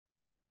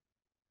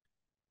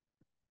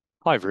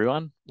Hi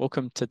everyone,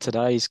 welcome to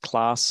today's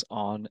class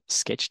on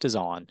sketch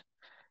design.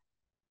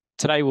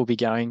 Today we'll be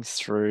going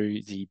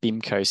through the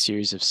BIMCO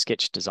series of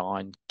Sketch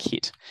Design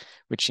Kit,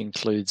 which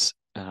includes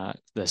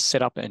the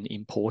setup and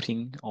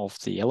importing of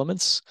the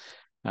elements,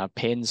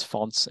 pens,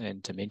 fonts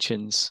and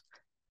dimensions,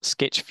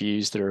 sketch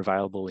views that are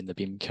available in the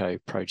BIMCO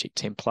project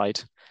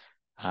template,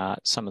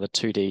 some of the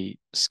 2D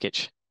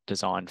sketch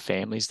design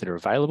families that are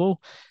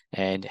available,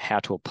 and how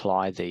to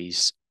apply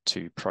these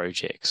to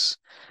projects.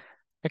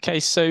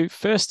 Okay, so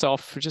first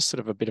off, just sort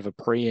of a bit of a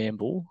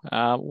preamble.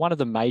 One of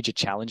the major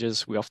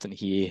challenges we often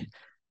hear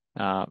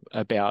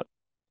about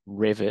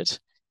Revit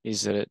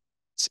is that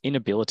its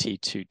inability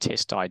to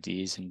test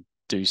ideas and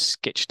do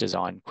sketch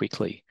design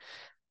quickly.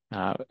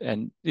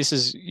 And this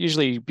is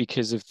usually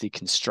because of the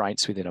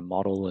constraints within a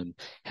model and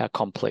how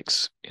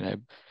complex,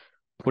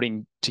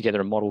 putting together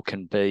a model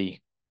can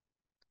be.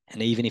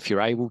 And even if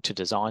you're able to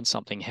design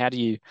something, how do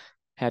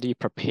you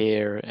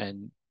prepare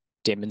and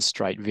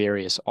demonstrate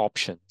various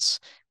options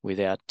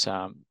without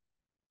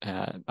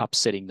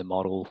upsetting the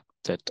model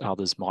that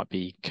others might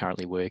be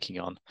currently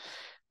working on?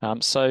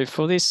 So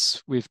for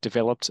this, we've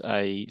developed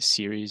a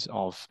series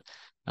of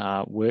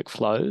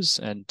workflows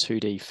and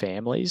 2D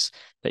families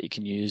that you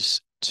can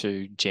use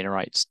to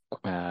generate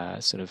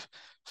sort of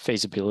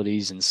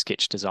feasibilities and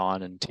sketch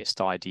design and test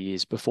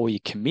ideas before you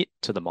commit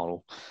to the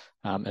model.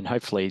 And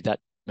hopefully that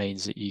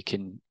means that you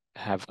can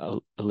have a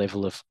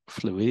level of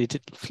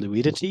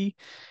fluidity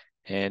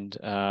and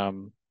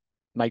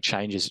make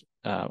changes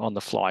on the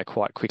fly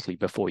quite quickly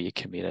before you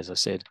commit, as I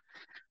said.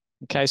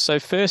 Okay, so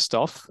first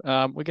off,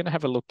 we're going to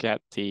have a look at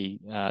the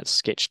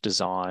sketch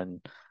design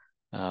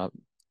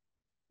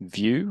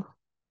view.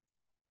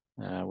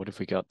 What have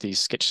we got? The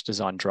sketch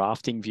design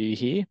drafting view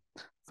here.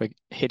 If we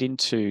head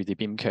into the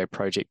BIMCO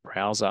project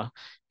browser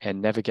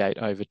and navigate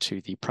over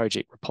to the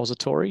project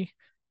repository,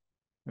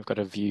 we've got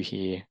a view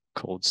here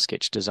called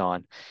sketch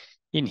design.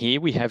 In here,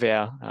 we have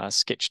our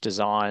sketch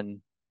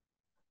design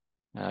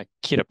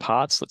kit of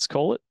parts, let's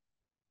call it,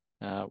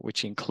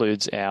 which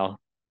includes our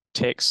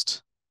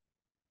text,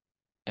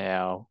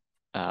 our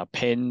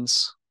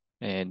pens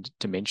and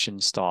dimension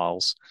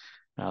styles.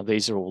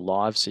 These are all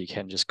live, so you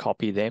can just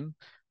copy them.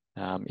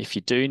 If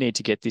you do need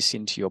to get this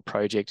into your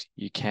project,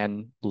 you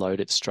can load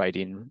it straight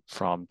in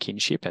from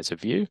Kinship as a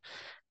view.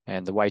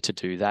 And the way to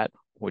do that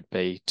would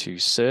be to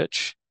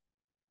search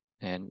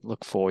and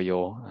look for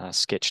your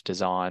sketch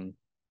design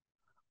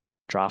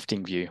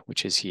drafting view,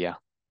 which is here.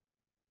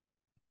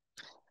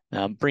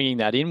 Bringing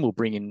that in will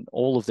bring in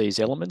all of these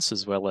elements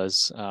as well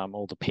as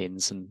all the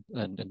pens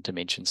and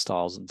dimension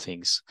styles and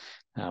things,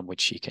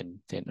 which you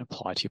can then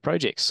apply to your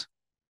projects.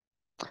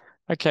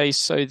 Okay,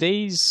 so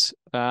these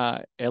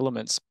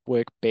elements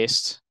work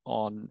best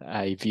on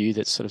a view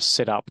that's sort of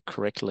set up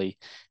correctly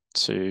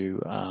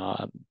to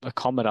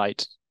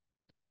accommodate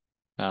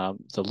the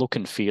look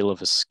and feel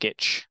of a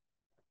sketch.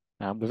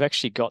 We've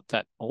actually got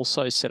that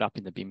also set up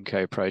in the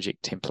BIMCO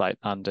project template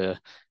under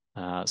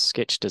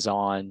Sketch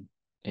Design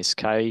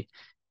SK.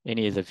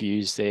 Any of the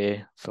views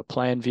there for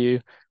plan view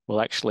will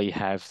actually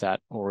have that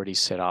already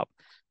set up.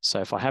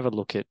 So if I have a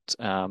look at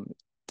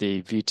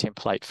the view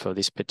template for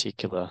this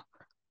particular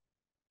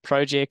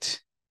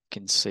project, you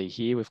can see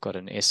here we've got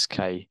an SK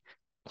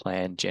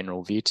plan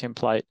general view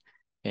template,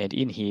 and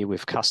in here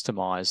we've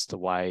customized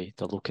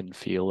the look and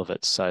feel of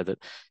it so that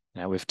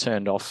we've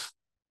turned off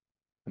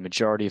the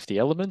majority of the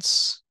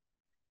elements,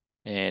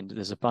 and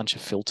there's a bunch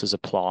of filters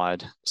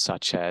applied,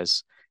 such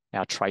as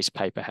our trace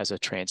paper has a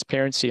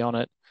transparency on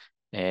it,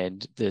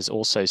 and there's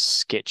also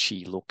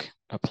sketchy look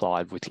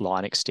applied with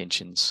line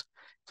extensions.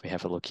 If we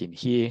have a look in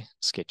here,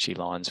 sketchy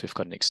lines, we've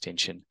got an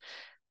extension.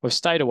 We've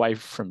stayed away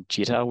from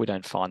jitter. We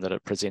don't find that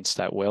it presents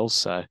that well,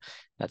 so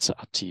that's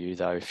up to you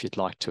though if you'd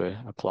like to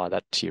apply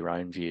that to your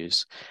own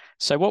views.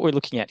 So what we're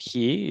looking at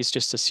here is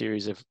just a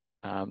series of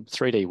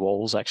 3D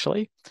walls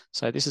actually.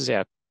 So this is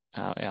our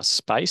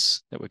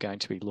space that we're going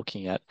to be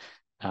looking at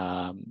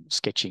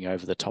sketching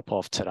over the top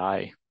of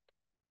today.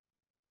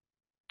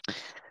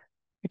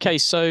 Okay,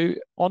 so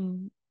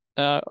on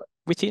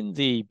within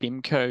the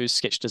BIMCO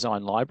Sketch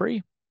Design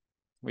Library,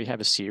 we have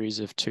a series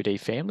of 2D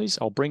families.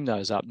 I'll bring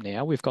those up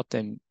now. We've got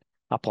them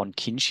up on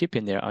Kinship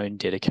in their own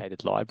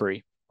dedicated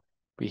library.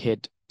 We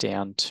head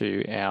down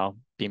to our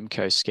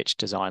BIMCO Sketch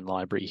Design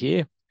Library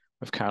here.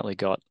 We've currently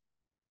got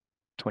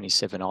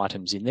 27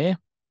 items in there.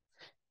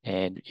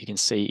 And you can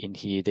see in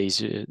here,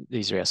 these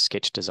are our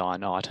sketch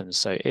design items.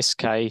 So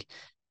SK,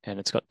 and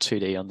it's got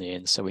 2D on the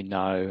end, so we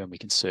know and we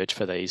can search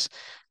for these.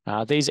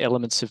 These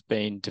elements have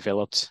been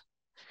developed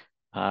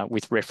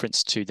with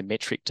reference to the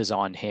Metric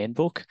Design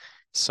Handbook,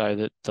 so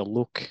that the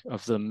look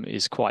of them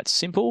is quite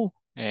simple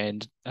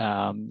and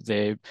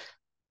they're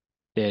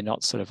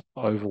not sort of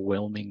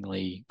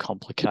overwhelmingly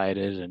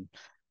complicated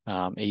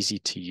and easy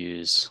to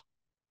use.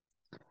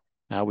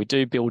 We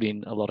do build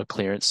in a lot of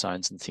clearance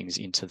zones and things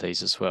into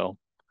these as well.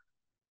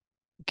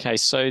 Okay,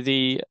 so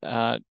the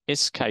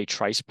SK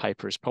trace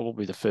paper is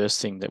probably the first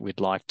thing that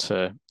we'd like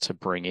to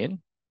bring in.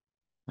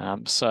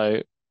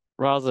 So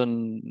rather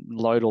than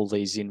load all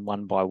these in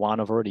one by one,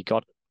 I've already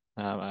got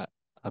a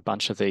a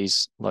bunch of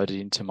these loaded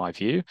into my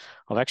view.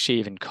 I've actually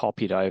even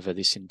copied over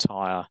this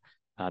entire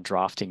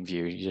drafting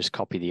view. You just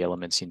copy the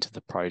elements into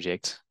the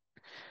project.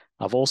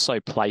 I've also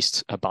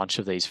placed a bunch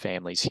of these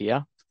families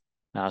here,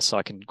 so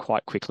I can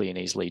quite quickly and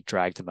easily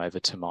drag them over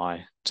to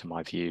my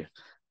view.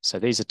 So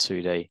these are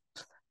 2D.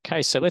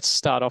 Okay, so let's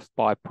start off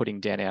by putting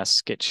down our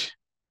sketch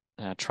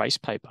trace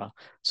paper.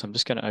 So I'm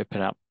just going to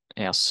open up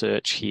our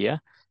search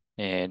here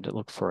and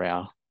look for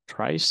our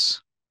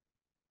trace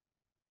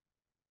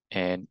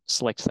and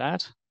select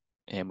that.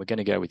 And we're going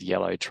to go with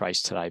yellow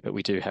trace today, but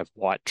we do have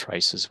white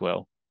trace as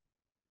well.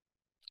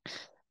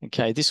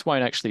 Okay, this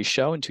won't actually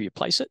show until you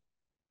place it.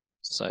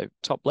 So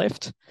top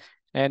left,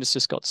 and it's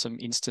just got some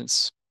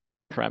instance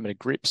parameter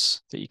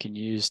grips that you can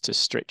use to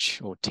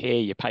stretch or tear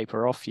your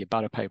paper off, your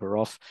butter paper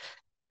off.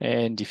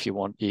 And if you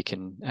want, you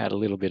can add a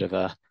little bit of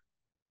an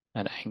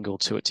angle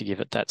to it to give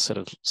it that sort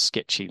of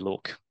sketchy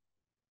look.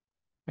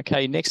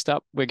 Okay, next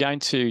up, we're going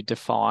to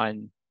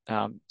define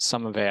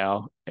some of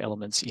our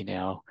elements in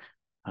our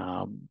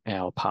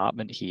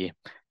apartment here.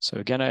 So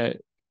we're going to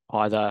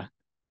either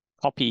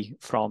copy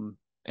from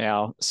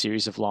our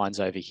series of lines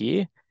over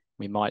here.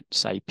 We might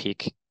say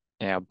pick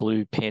our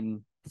blue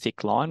pen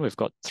thick line. We've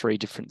got 3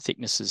 different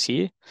thicknesses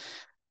here,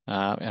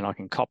 and I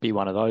can copy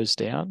one of those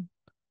down.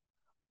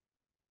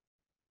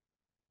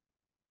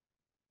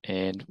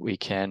 And we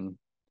can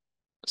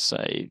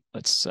say,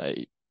 let's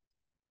say,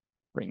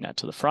 bring that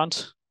to the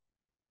front.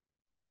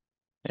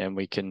 And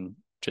we can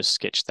just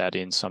sketch that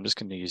in. So I'm just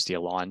going to use the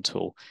align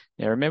tool.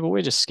 Now remember,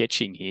 we're just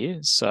sketching here.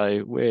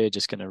 So we're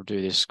just going to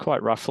do this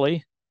quite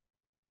roughly.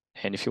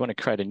 And if you want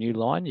to create a new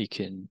line, you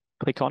can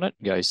click on it,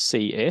 go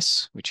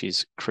CS, which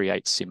is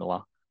create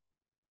similar.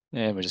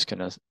 And we're just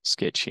going to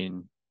sketch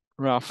in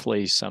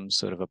roughly some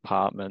sort of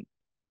apartment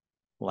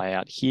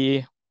layout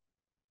here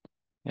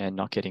and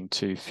not getting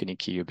too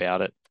finicky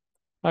about it.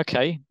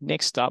 Okay,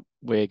 next up,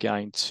 we're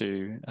going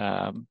to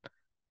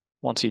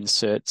want to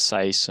insert,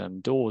 say,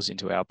 some doors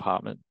into our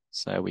apartment.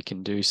 So we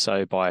can do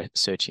so by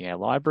searching our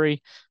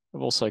library.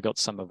 We've also got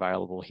some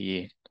available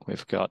here.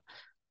 We've got,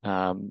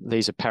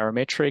 these are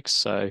parametrics.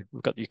 So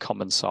we've got your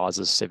common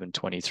sizes,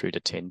 720 through to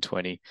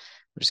 1020.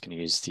 We're just going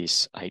to use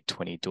this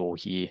 820 door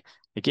here.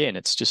 Again,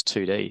 it's just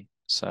 2D.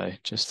 So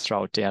just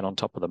throw it down on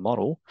top of the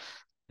model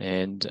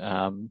and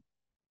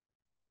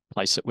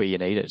place it where you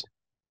need it.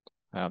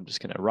 I'm just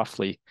going to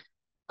roughly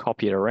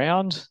copy it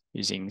around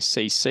using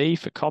CC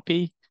for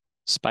copy.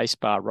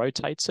 Spacebar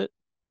rotates it.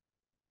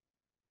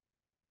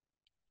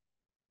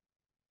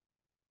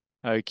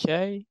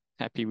 Okay,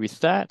 happy with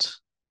that.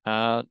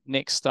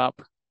 Next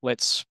up,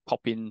 let's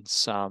pop in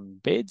some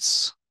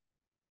beds.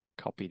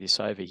 Copy this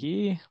over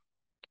here.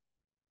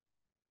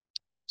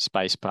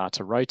 Spacebar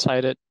to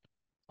rotate it.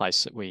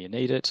 Place it where you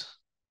need it.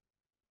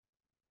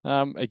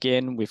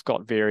 Again, we've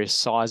got various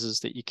sizes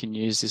that you can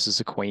use. This is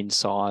a queen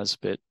size,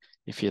 but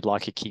if you'd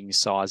like a king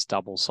size,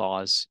 double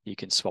size, you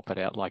can swap it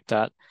out like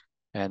that.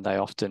 And they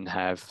often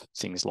have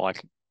things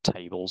like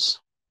tables.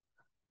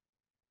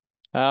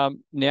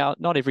 Now,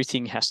 not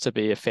everything has to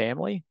be a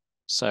family.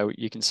 So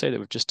you can see that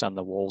we've just done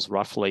the walls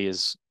roughly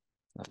as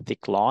a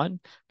thick line,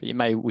 but you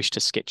may wish to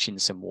sketch in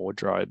some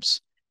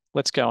wardrobes.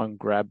 Let's go and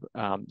grab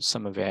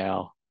some of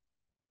our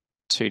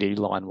 2D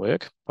line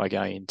work by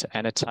going into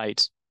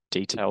Annotate,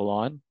 Detail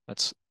Line.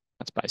 That's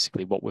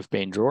basically what we've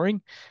been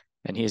drawing.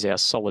 And here's our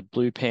solid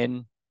blue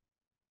pen,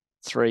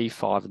 3,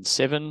 5, and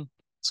 7.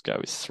 Let's go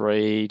with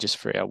 3 just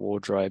for our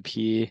wardrobe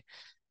here.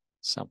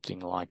 Something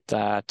like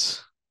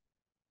that.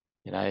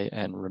 You know,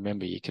 and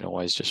remember, you can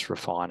always just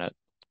refine it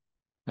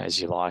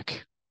as you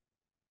like.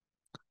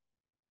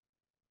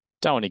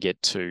 Don't want to get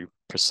too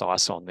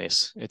precise on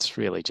this. It's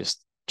really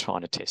just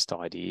trying to test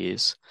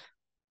ideas.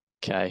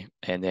 Okay,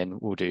 and then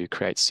we'll do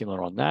create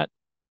similar on that.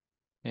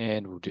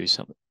 And we'll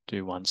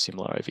do one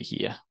similar over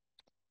here.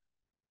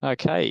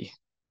 Okay,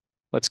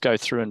 let's go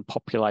through and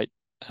populate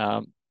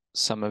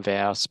some of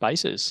our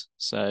spaces.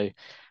 So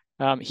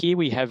here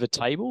we have a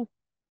table.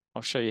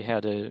 I'll show you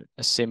how to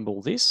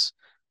assemble this.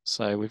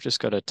 So we've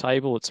just got a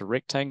table, it's a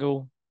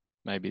rectangle.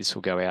 Maybe this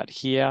will go out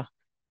here.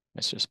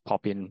 Let's just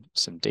pop in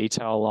some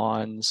detail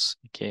lines.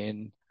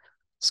 Again,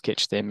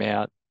 sketch them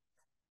out.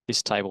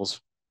 This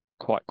table's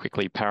quite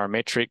quickly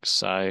parametric,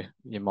 so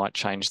you might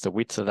change the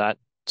width of that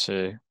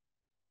to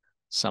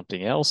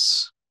something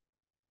else.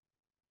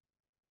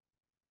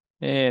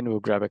 And we'll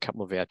grab a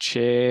couple of our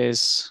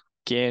chairs.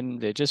 Again,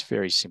 they're just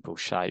very simple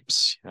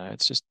shapes. You know,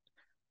 it's just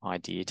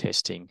idea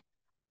testing.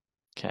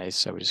 Okay,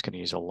 so we're just going to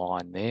use a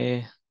line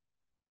there.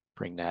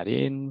 Bring that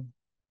in,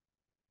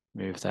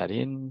 move that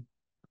in,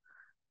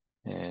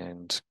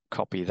 and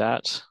copy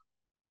that.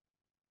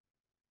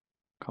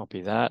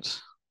 Copy that.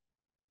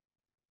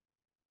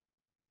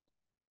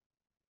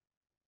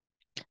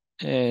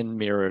 And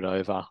mirror it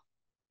over.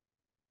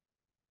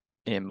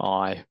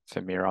 MI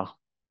for mirror.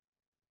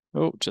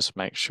 Oh, just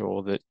make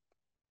sure that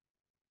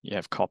you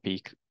have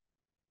copy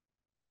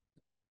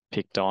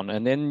picked on,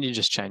 and then you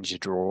just change your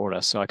draw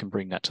order so I can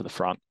bring that to the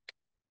front.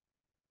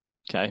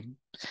 Okay.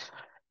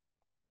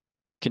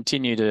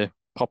 Continue to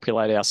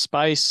populate our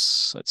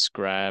space. Let's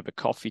grab a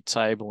coffee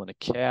table and a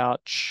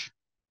couch.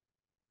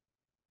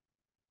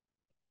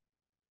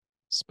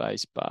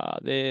 Space bar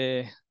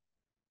there.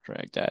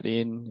 Drag that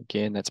in.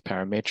 Again, that's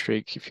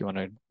parametric if you want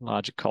a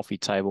larger coffee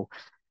table.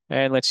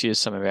 And let's use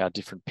some of our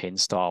different pen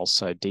styles.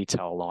 So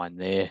detail line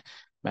there.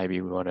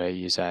 Maybe we want to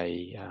use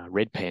a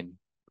red pen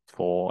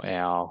for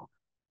our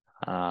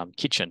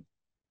kitchen.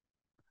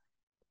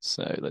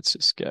 So let's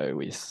just go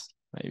with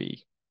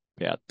maybe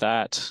about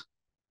that,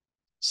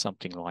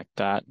 something like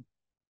that.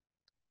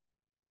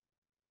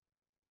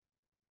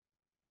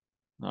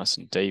 Nice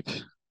and deep.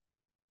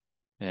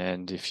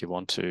 And if you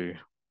want to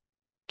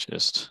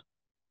just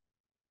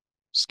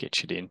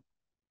sketch it in.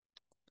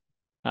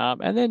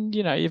 And then,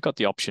 you've got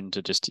the option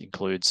to just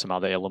include some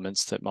other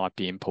elements that might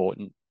be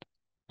important,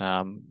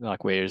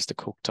 like where is the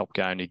cooktop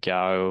going to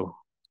go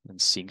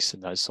and sinks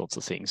and those sorts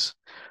of things.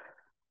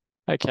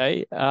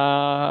 Okay,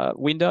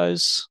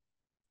 windows.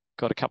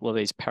 Got a couple of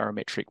these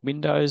parametric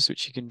windows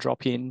which you can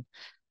drop in.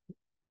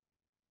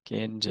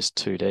 Again, just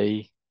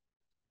 2D.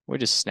 We're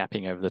just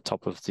snapping over the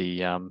top of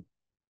the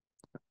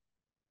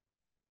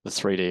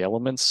 3D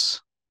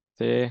elements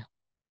there.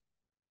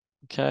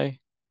 Okay.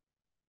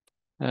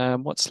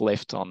 What's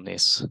left on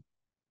this?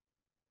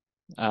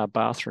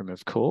 Bathroom,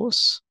 of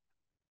course.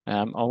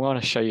 I want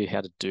to show you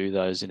how to do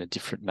those in a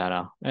different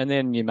manner. And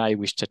then you may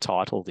wish to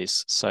title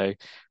this. So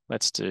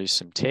let's do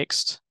some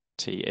text,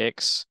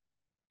 TX.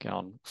 Go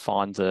and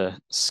find the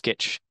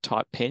sketch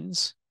type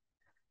pens.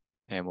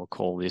 And we'll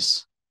call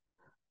this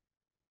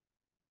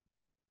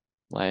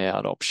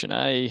layout option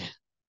A.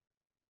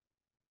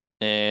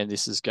 And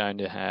this is going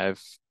to have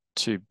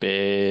 2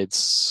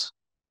 beds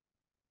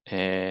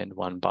and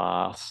 1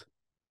 bath.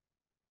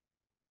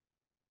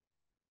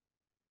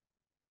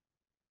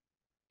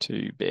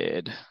 2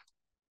 bed,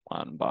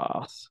 1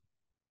 bath.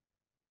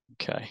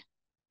 Okay.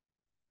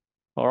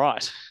 All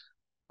right.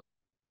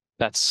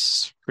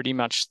 That's pretty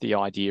much the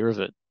idea of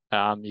it.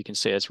 You can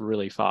see it's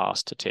really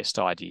fast to test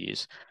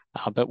ideas.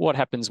 But what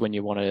happens when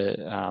you want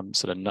to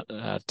sort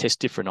of test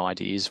different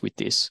ideas with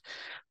this?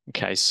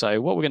 Okay, so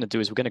what we're going to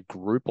do is we're going to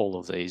group all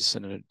of these.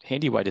 And a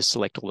handy way to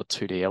select all the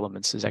 2D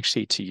elements is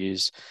actually to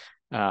use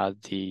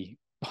the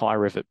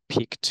Revit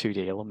Pick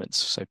 2D Elements.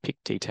 So Pick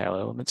Detail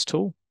Elements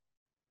tool.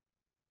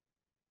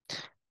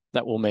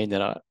 That will mean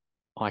that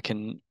I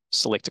can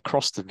select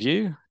across the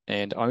view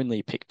and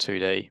only pick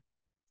 2D.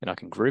 And I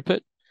can group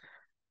it.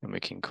 And we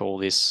can call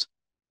this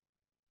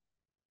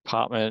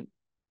Apartment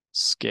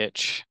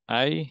Sketch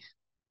A.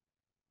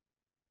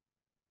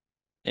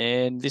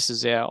 And this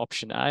is our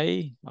option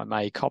A. I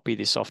may copy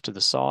this off to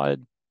the side.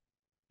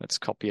 Let's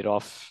copy it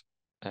off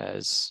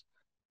as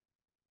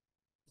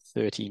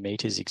 30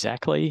 meters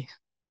exactly.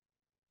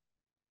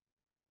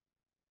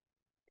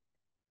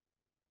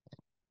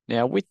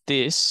 Now with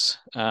this,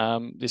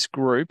 this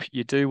group,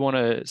 you do want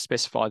to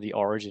specify the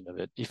origin of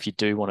it if you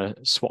do want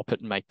to swap it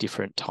and make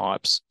different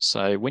types.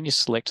 So when you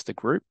select the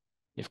group,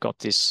 you've got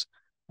this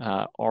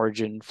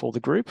origin for the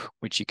group,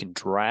 which you can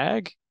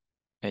drag,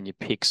 and you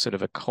pick sort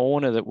of a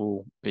corner that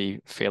will be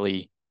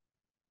fairly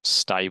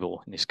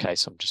stable. In this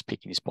case, I'm just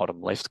picking this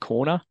bottom left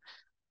corner,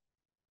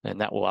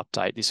 and that will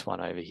update this one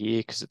over here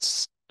because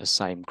it's the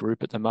same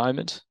group at the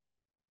moment.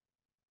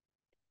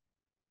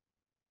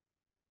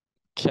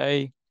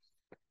 Okay.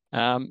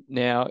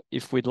 Now,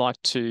 if we'd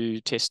like to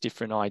test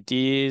different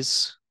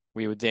ideas,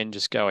 we would then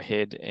just go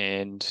ahead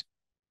and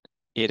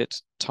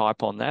edit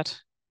type on that,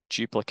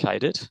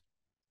 duplicate it,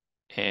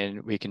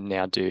 and we can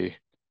now do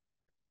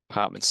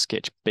Apartment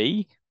Sketch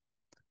B.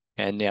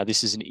 And now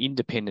this is an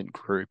independent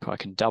group. I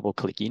can double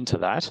click into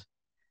that,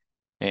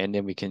 and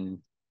then we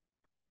can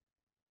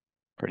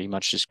pretty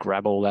much just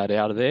grab all that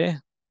out of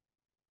there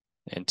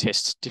and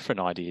test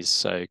different ideas.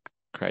 So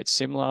create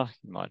similar,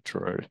 you might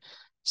draw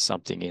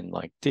something in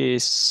like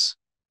this.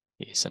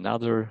 Here's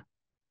another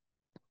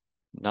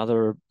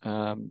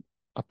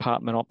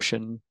apartment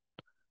option.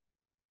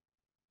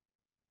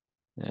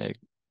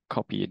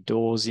 Copy your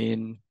doors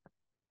in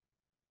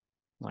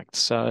like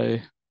so.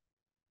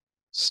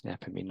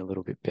 Snap them in a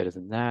little bit better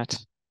than that.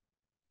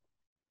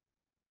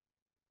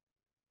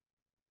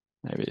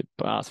 Maybe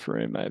a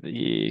bathroom over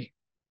here.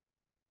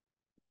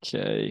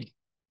 Okay.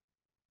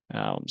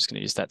 I'm just going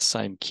to use that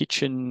same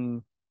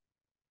kitchen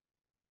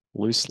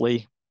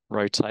loosely,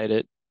 rotate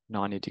it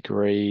 90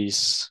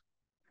 degrees,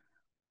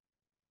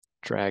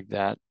 drag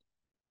that,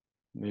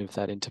 move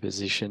that into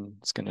position.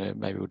 It's going to,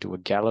 maybe we'll do a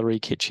gallery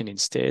kitchen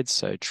instead.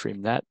 So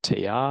trim that,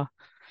 TR.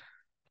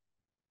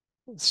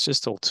 It's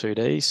just all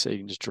 2D, so you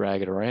can just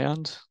drag it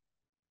around.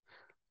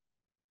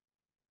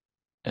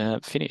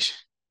 Finish.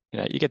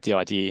 You get the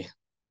idea.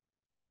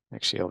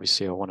 Actually,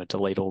 obviously, I want to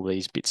delete all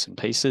these bits and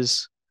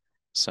pieces.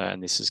 So,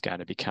 and this is going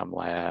to become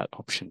layout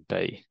option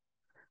B.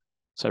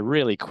 So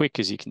really quick,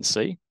 as you can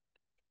see.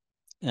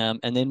 And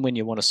then when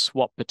you want to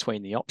swap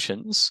between the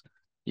options,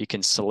 you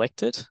can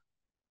select it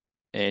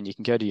and you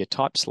can go to your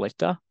type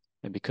selector.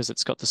 And because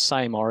it's got the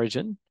same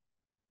origin,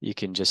 you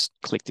can just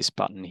click this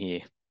button here.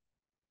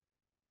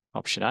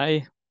 Option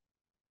A,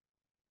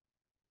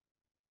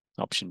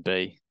 option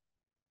B.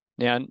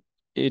 Now,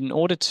 in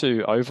order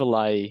to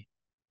overlay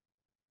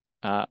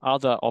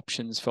other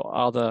options for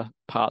other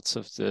parts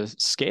of the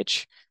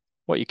sketch,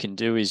 what you can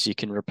do is you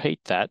can repeat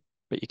that,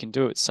 but you can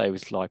do it, say,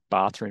 with like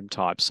bathroom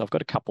types. So I've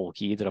got a couple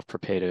here that I've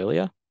prepared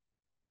earlier.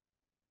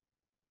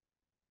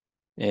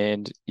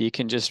 And you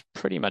can just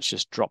pretty much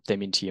just drop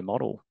them into your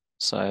model.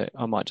 So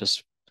I might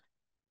just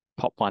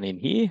pop one in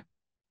here.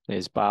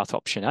 There's bath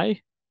option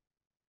A.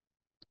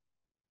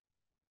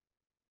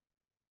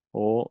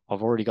 Or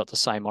I've already got the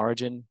same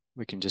origin.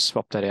 We can just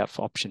swap that out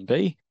for option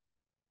B.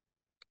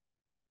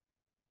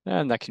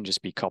 And that can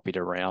just be copied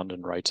around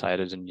and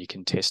rotated, and you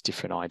can test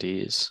different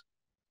ideas.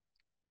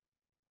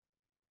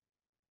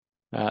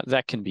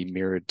 That can be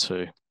mirrored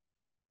too,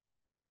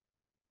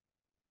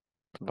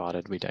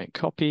 provided we don't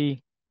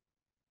copy.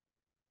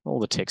 All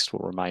the text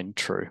will remain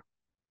true.